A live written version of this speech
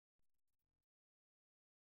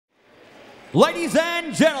Ladies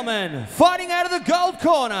and gentlemen, fighting out of the gold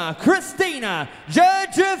corner, Christina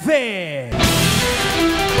Jurjevic.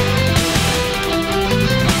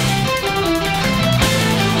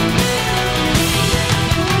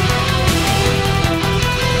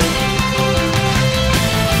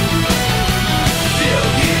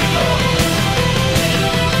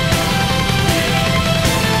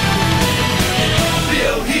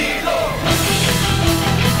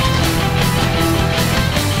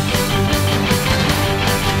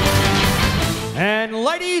 And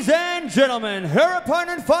ladies and gentlemen, her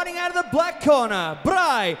opponent fighting out of the black corner,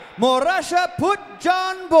 Prai, Morratchapad,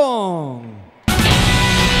 Jombeung.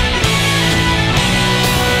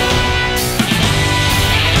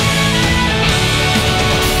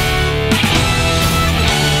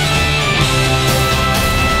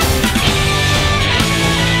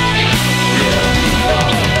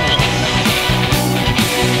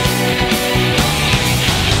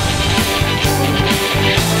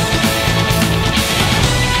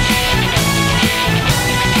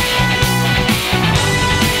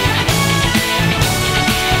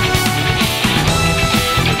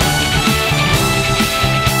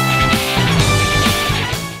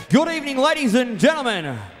 Good evening, ladies and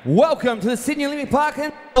gentlemen. Welcome to the Sydney Olympic Park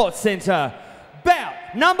and Sports Centre. Bout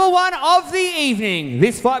number one of the evening.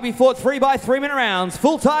 This fight will be fought 3 by 3 minute rounds,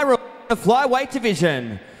 full tie rule in the flyweight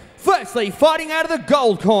division. Firstly, fighting out of the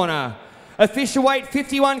gold corner. Official weight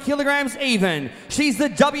 51 kilograms even. She's the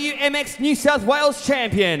WMX New South Wales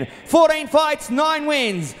champion. 14 fights, 9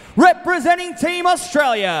 wins. Representing Team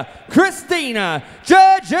Australia, Christina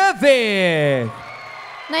Jurjevic.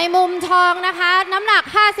 ในมุมทองนะคะน้ำหนัก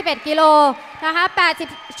51กิโลนะคะ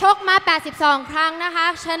ชกมา82ครั้งนะคะ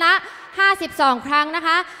ชนะ52ครั้งนะค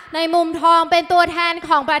ะในมุมทองเป็นตัวแทนข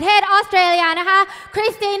องประเทศออสเตรเลียนะคะคริ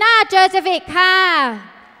สติน่าเจอร์เจวิกค่ะ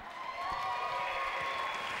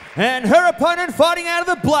And her opponent fighting out of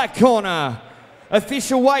the black corner.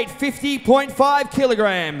 Official weight 50.5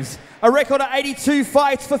 kilograms. A record of 82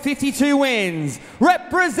 fights for 52 wins.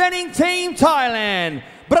 Representing Team Thailand,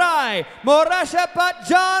 Prai, Morratchapad,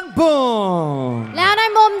 Jombeung. แล้วใน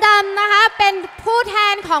มุมดำนะคะเป็นผู้แท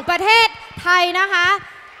นของประเทศไทยนะคะ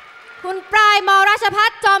คุณปรายมรราชพั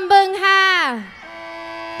ฒน์จอมบึงค่ะ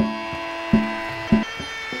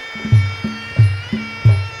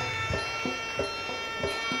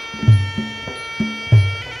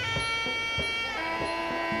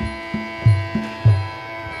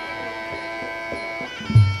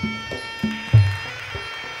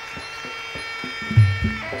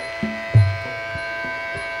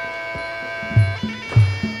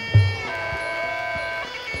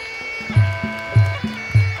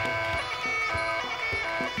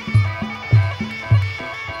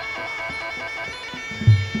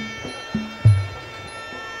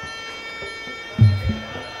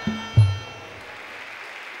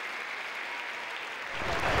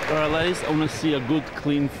All right, ladies, I want to see a good,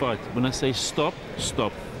 clean fight. When I say stop,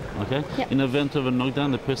 stop, okay? Yep. In the event of a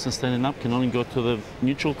knockdown, the person standing up can only go to the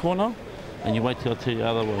neutral corner, and you wait till I tell you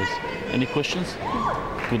otherwise. Any questions?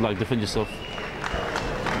 Good luck, defend yourself.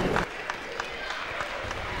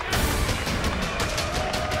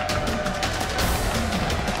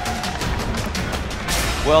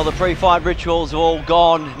 Well, the pre-fight rituals have all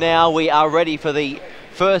gone now. We are ready for the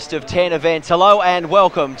first of 10 events. Hello and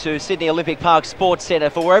welcome to Sydney Olympic Park Sports Centre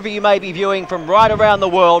for wherever you may be viewing from right around the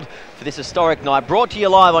world for this historic night. Brought to you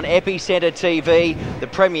live on Epicenter TV, the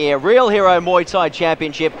premier Real Hero Muay Thai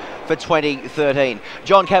Championship for 2013.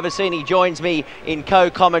 John Cavassini joins me in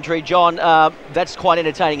co-commentary. John, that's quite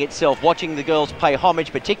entertaining itself, watching the girls pay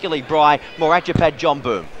homage, particularly Prai, Morratchapad,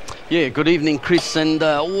 Jombeung. Yeah, good evening, Chris, and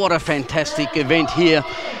what a fantastic event here.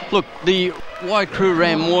 Look, the White Crew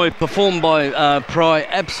Ram Muay performed by Prai,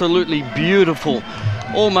 absolutely beautiful,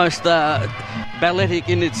 almost balletic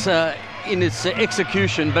in its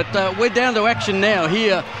execution. But we're down to action now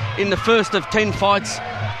here in the first of 10 fights.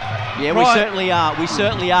 Yeah, we certainly are. We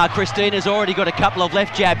certainly are. Christina's already got a couple of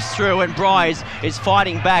left jabs through, and Prai is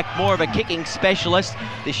fighting back, more of a kicking specialist.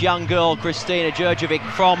 This young girl, Christina Jurjevic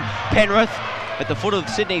from Penrith. At the foot of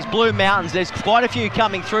Sydney's Blue Mountains, there's quite a few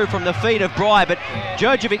coming through from the feet of Prai, but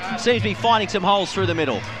Jurjevic seems to be finding some holes through the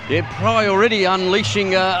middle. Yeah, Prai already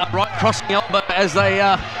unleashing a right crossing elbow as they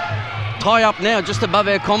tie up now just above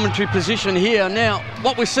our commentary position here. Now,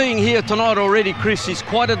 what we're seeing here tonight already, Chris, is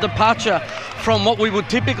quite a departure from what we would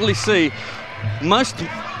typically see. Most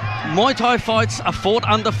Muay Thai fights are fought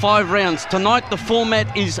under 5 rounds. Tonight, the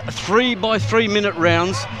format is 3 by 3 minute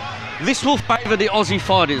rounds. This will favour the Aussie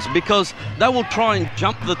fighters because they will try and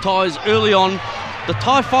jump the ties early on. The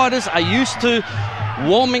Thai fighters are used to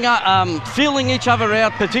warming up, feeling each other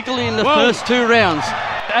out, particularly in the first 2 rounds.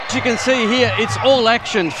 as you can see here, it's all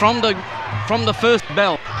action from the first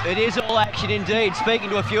bell. It is all action indeed. Speaking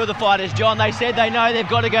to a few of the fighters, John, they said they know they've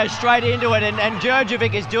got to go straight into it, and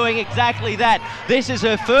Jurjevic is doing exactly that. This is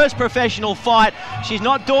her first professional fight. She's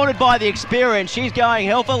not daunted by the experience. She's going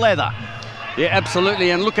hell for leather. Yeah, absolutely.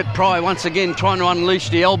 And look at Prai once again trying to unleash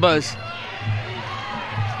the elbows.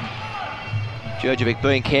 Jurjevic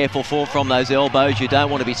being careful from those elbows. You don't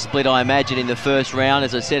want to be split, I imagine, in the first round.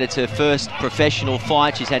 As I said, it's her first professional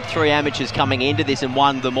fight. She's had 3 amateurs coming into this and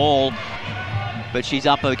won them all. But she's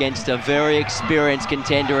up against a very experienced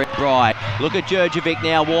contender in Prai. Look at Jurjevic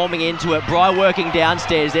now warming into it. Prai working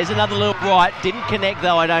downstairs. There's another little right. Didn't connect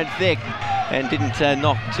though, I don't think. And didn't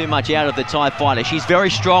knock too much out of the Thai fighter. She's very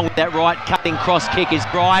strong with that right cutting cross kick is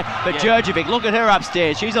Prai. But Jurjevic, look at her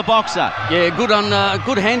upstairs. She's a boxer. Yeah,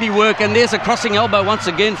 good handiwork. And there's a crossing elbow once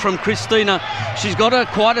again from Christina. She's got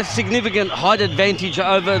quite a significant height advantage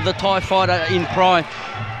over the Thai fighter in Prai.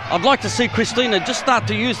 I'd like to see Christina just start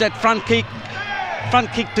to use that front kick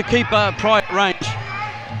to keep Prai at range.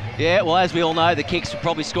 Yeah, well, as we all know, the kicks are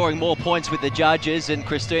probably scoring more points with the judges, and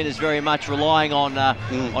Christina's very much relying on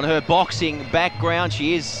her boxing background.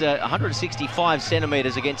 She is 165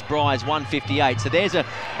 centimetres against Prai's 158. So there's a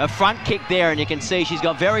front kick there, and you can see she's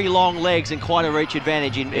got very long legs and quite a reach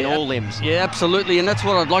advantage in all limbs. Yeah, absolutely, and that's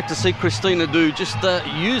what I'd like to see Christina do. Just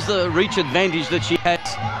use the reach advantage that she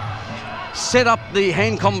has. Set up the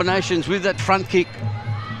hand combinations with that front kick.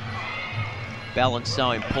 Balance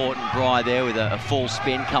so important. Prai there with a full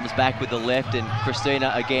spin, comes back with the left, and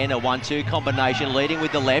Christina again a 1-2 combination, leading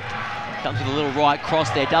with the left. Comes with a little right cross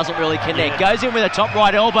there, doesn't really connect. Goes in with a top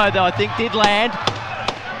right elbow though, I think did land.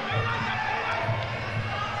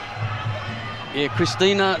 Yeah,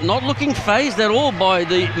 Christina not looking phased at all by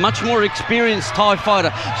the much more experienced Thai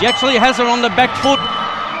fighter. She actually has her on the back foot.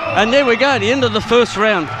 And there we go, the end of the first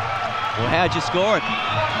round. Well, how'd you score it?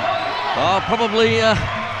 Oh, probably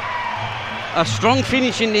a strong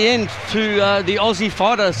finish in the end to the Aussie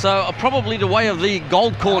fighter, so probably the way of the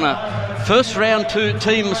gold corner. First round to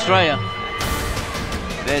Team Australia.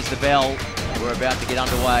 There's the bell. We're about to get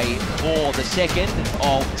underway for the second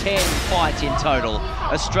of 10 fights in total.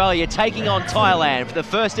 Australia taking on Thailand for the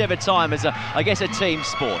first ever time as I guess a team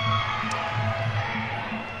sport.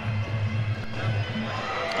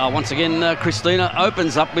 Once again, Christina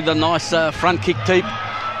opens up with a nice front kick teep.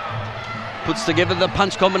 Puts together the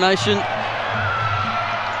punch combination.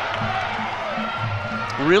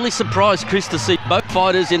 Really surprised, Chris, to see both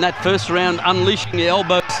fighters in that first round unleashing the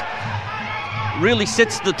elbows. Really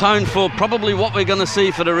sets the tone for probably what we're going to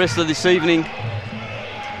see for the rest of this evening.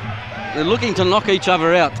 They're looking to knock each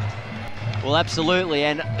other out. Well, absolutely,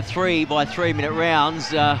 and 3 by 3 minute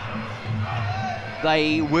rounds,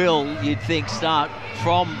 they will, you'd think, start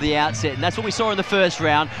from the outset, and that's what we saw in the first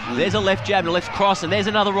round. There's a left jab and a left cross, and there's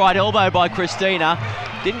another right elbow by Christina.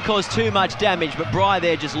 Didn't cause too much damage, but Prai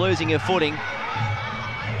there just losing her footing.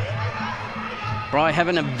 Prai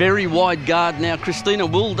having a very wide guard now. Christina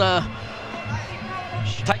will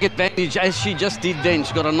take advantage as she just did then.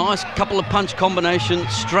 She's got a nice couple of punch combinations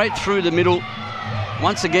straight through the middle.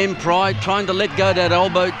 Once again, Prai trying to let go that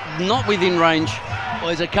elbow, not within range. Well,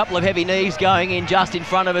 there's a couple of heavy knees going in just in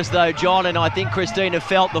front of us though, John, and I think Christina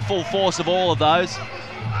felt the full force of all of those.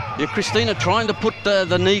 Yeah, Christina trying to put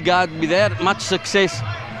the knee guard without much success.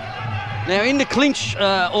 Now in the clinch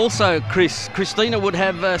also, Christina would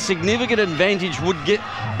have a significant advantage,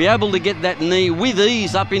 be able to get that knee with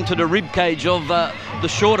ease up into the rib cage of the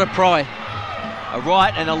shorter Prai. A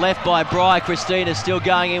right and a left by Prai. Christina still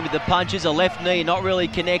going in with the punches. A left knee not really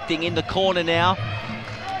connecting in the corner now.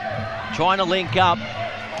 Trying to link up.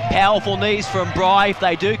 Powerful knees from Prai. If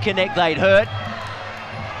they do connect, they'd hurt.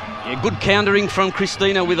 Yeah, good countering from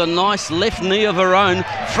Christina with a nice left knee of her own,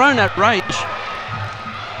 thrown at range.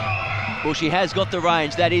 Well, she has got the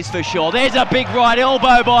range, that is for sure. There's a big right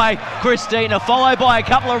elbow by Christina, followed by a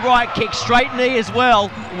couple of right kicks, straight knee as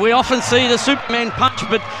well. We often see the Superman punch,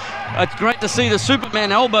 but it's great to see the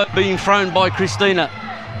Superman elbow being thrown by Christina.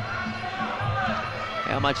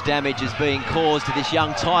 How much damage is being caused to this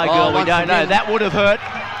young Thai girl, we don't know. That would have hurt.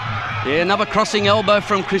 Yeah, another crossing elbow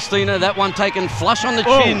from Christina. That one taken flush on the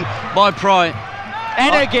chin by Prai.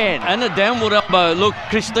 And again. And a downward elbow. Look,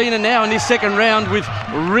 Christina now in this second round with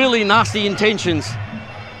really nasty intentions.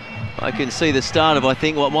 I can see the start of, I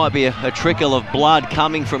think, what might be a trickle of blood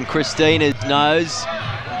coming from Christina's nose.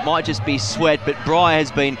 Might just be sweat, but Prai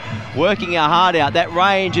has been working her heart out. That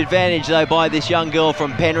range advantage, though, by this young girl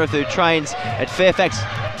from Penrith who trains at Fairfax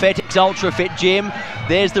Ultra Fit Gym.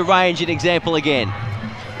 There's the range in example again.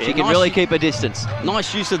 Yeah, she can really keep her distance.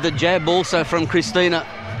 Nice use of the jab also from Christina,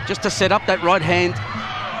 just to set up that right hand.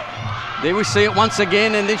 There we see it once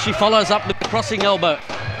again, and then she follows up with the crossing elbow.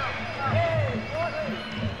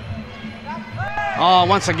 Oh,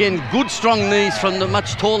 once again, good strong knees from the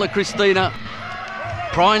much taller Christina.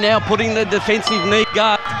 Prai now putting the defensive knee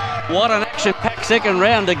guard. What an action-packed second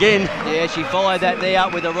round again. Yeah, she followed that knee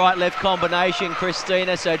up with a right-left combination,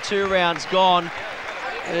 Christina, so 2 rounds gone.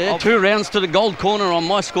 Yeah, 2 rounds to the gold corner on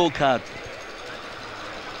my scorecard.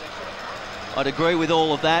 I'd agree with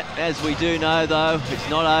all of that. As we do know, though, it's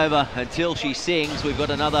not over until she sings. We've got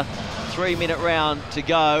another 3-minute round to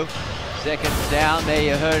go. Seconds down. There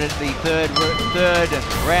you heard it, the third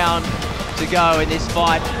round to go in this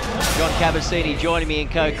fight. John Cabasini joining me in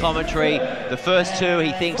co-commentary. The first 2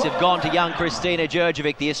 he thinks have gone to young Christina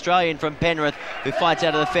Jurjevic, the Australian from Penrith, who fights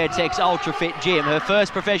out of the Fairtex Ultra Fit Gym. Her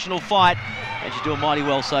first professional fight, and she's doing mighty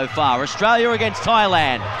well so far. Australia against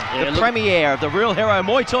Thailand, the premiere of the Real Hero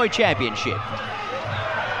Muay Thai Championship.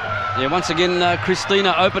 Yeah, once again,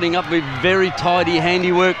 Christina opening up with very tidy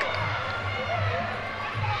handiwork.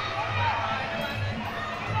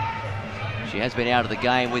 She has been out of the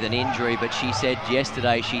game with an injury, but she said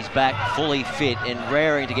yesterday she's back fully fit and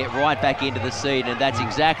raring to get right back into the scene, and that's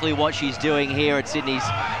exactly what she's doing here at Sydney's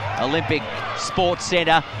Olympic Sports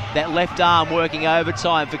Centre. That left arm working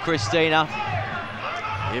overtime for Christina.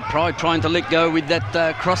 Yeah, Prai trying to let go with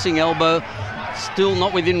that crossing elbow. Still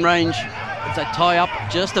not within range. It's a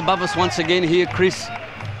tie-up just above us once again here, Chris.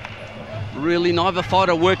 Really neither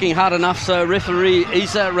fighter working hard enough, so referee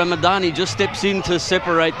Isa Ramadani just steps in to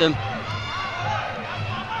separate them.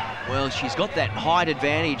 Well, she's got that height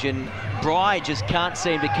advantage, and Prai just can't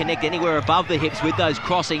seem to connect anywhere above the hips with those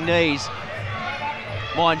crossing knees.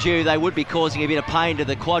 Mind you, they would be causing a bit of pain to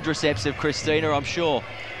the quadriceps of Christina, I'm sure.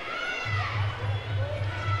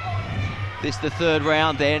 This the 3rd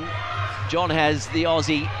round then. John has the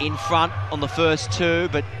Aussie in front on the first 2,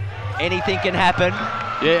 but anything can happen.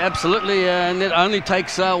 Yeah, absolutely, and it only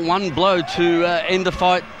takes 1 blow to end the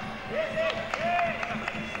fight.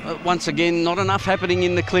 Once again, not enough happening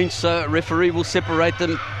in the clinch, so referee will separate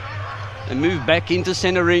them and move back into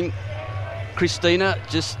centre ring. Christina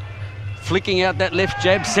just flicking out that left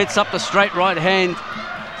jab, sets up the straight right hand.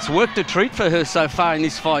 It's worked a treat for her so far in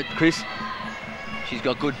this fight, Chris. She's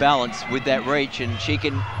got good balance with that reach, and she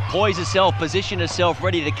can poise herself, position herself,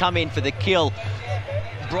 ready to come in for the kill.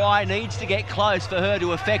 Prai needs to get close for her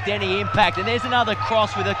to affect any impact, and there's another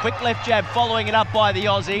cross with a quick left jab following it up by the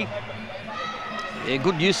Aussie. Yeah,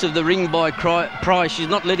 good use of the ring by Prai. She's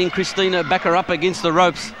not letting Christina back her up against the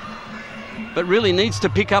ropes, but really needs to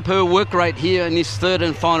pick up her work rate here in this 3rd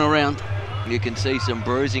and final round. You can see some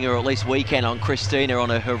bruising, or at least we can, on Christina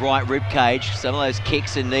on her right rib cage. Some of those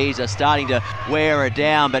kicks and knees are starting to wear her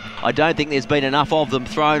down, but I don't think there's been enough of them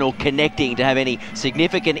thrown or connecting to have any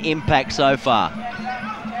significant impact so far.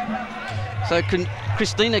 So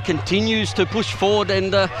Christina continues to push forward,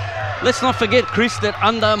 and let's not forget, Chris, that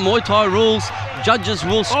under Muay Thai rules, judges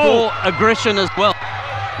will score aggression as well.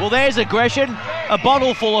 Well, there's aggression, a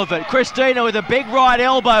bottle full of it. Christina with a big right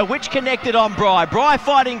elbow, which connected on Prai. Prai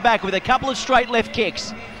fighting back with a couple of straight left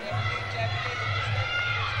kicks.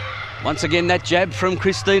 Once again, that jab from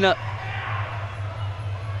Christina.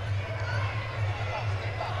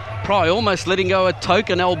 Prai almost letting go a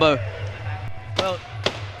token elbow. Well,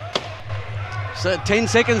 so 10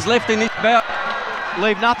 seconds left in this bout.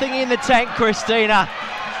 Leave nothing in the tank, Christina.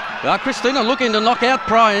 Christina looking to knock out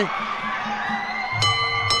Prai.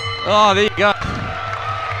 Oh, there you go.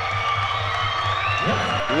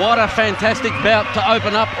 What a fantastic bout to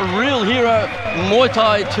open up Real Hero Muay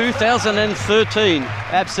Thai 2013.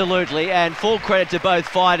 Absolutely, and full credit to both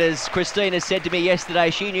fighters. Christina said to me yesterday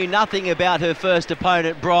she knew nothing about her first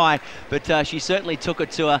opponent, Prai, but she certainly took it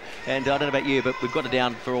to her, and I don't know about you, but we've got her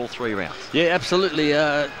down for all 3 rounds. Yeah, absolutely.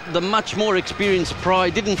 The much more experienced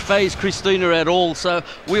Prai didn't faze Christina at all, so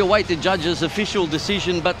we await the judge's official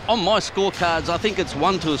decision, but on my scorecards, I think it's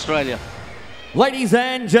 1 to Australia. Ladies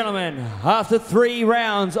and gentlemen, after 3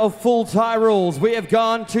 rounds of full Thai rules, we have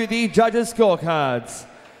gone to the judges' scorecards.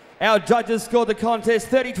 Our judges scored the contest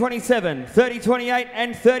 30-27, 30-28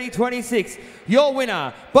 and 30-26. Your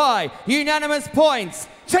winner by unanimous points,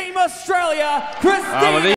 Team Australia, Christina